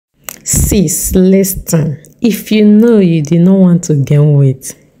Sis, listen, if you know you did not want to gain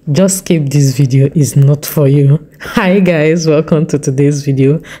weight, just skip this video, is not for you. Hi guys, welcome to today's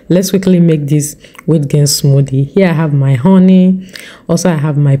video. Let's quickly make this weight gain smoothie. Here I have my honey, also I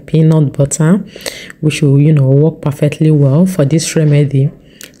have my peanut butter, which will work perfectly well for this remedy.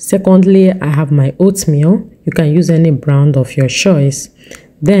 Secondly, I have my oatmeal. You can use any brand of your choice.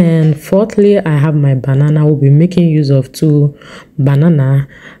 Then fourthly, I have my banana. We'll be making use of 2 banana.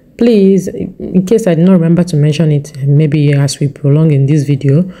 Please, in case I did not remember to mention it, maybe as we prolong in this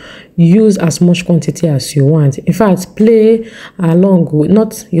video, use as much quantity as you want. In fact, play along with,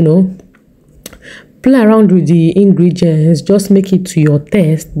 not, play around with the ingredients. Just make it to your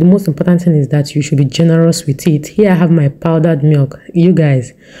taste. The most important thing is that you should be generous with it. Here I have my powdered milk. You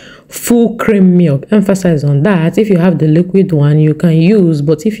guys, full cream milk, emphasize on that. If you have the liquid one, you can use,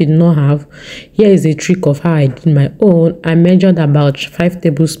 but if you do not have, here is a trick of how I did my own. I measured about 5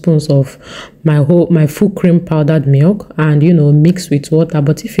 tablespoons of my full cream powdered milk and mix with water.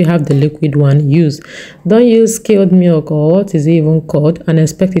 But if you have the liquid one, don't use skimmed milk, or what is it even called, and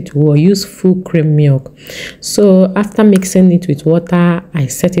expect it to work. Use full cream milk. So after mixing it with water, I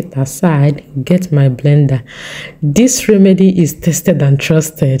set it aside, get my blender. This remedy is tested and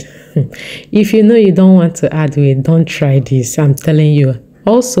trusted. If you know you don't want to add weight, don't try this, I'm telling you.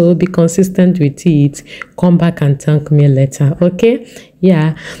 Also, be consistent with it. Come back and thank me later, okay?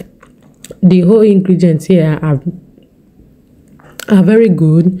 Yeah, the whole ingredients here are very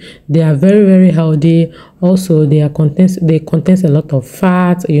good. They are very, very healthy. Also, they contain a lot of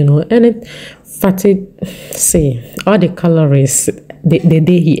fat, any fatty, say all the calories they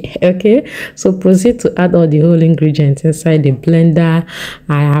here, okay? So proceed to add all the whole ingredients inside the blender.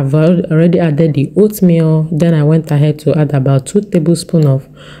 I have already added the oatmeal. Then I went ahead to add about 2 tablespoons of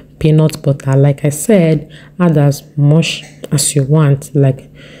peanut butter. Like I said, add as much as you want,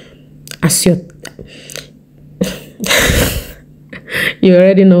 like as your you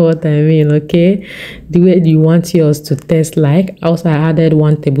already know what I mean, okay? The way you want yours to taste like. Also, I added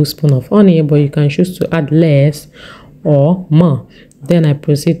 1 tablespoon of honey, but you can choose to add less or more. Then I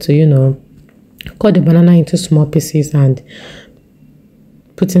proceed to cut the banana into small pieces and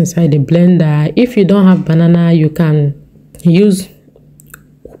put inside the blender. If you don't have banana, you can use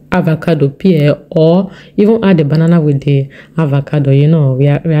avocado pear, or even add the banana with the avocado. We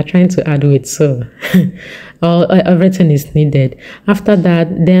are trying to add weight, so everything is needed. After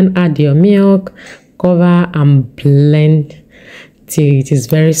that, then add your milk, cover and blend till it is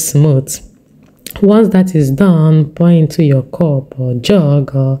very smooth. Once that is done, pour into your cup or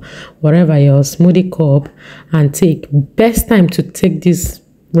jug or whatever, your smoothie cup, and take. Best time to take this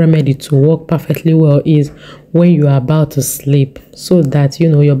remedy to work perfectly well is when you are about to sleep, so that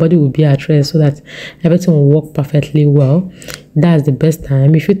your body will be at rest, so that everything will work perfectly well. That's the best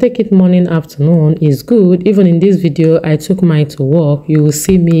time. If you take it morning, afternoon, is good. Even in this video, I took mine to work. You will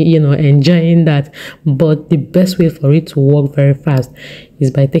see me enjoying that. But the best way for it to work very fast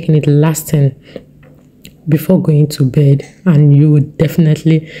is by taking it last thing before going to bed, and you would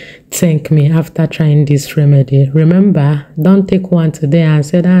definitely thank me after trying this remedy. Remember, don't take one today and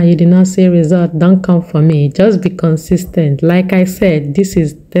say, you did not see result, don't come for me. Just be consistent. Like I said, this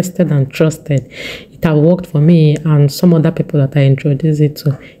is tested and trusted. It has worked for me and some other people that I introduced it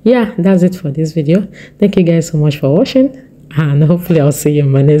to. Yeah, that's it for this video. Thank you guys so much for watching, and hopefully I'll see you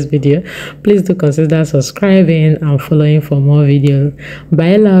in my next video. Please do consider subscribing and following for more videos.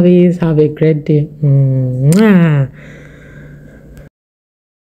 Bye, lovies. Have a great day. Mwah.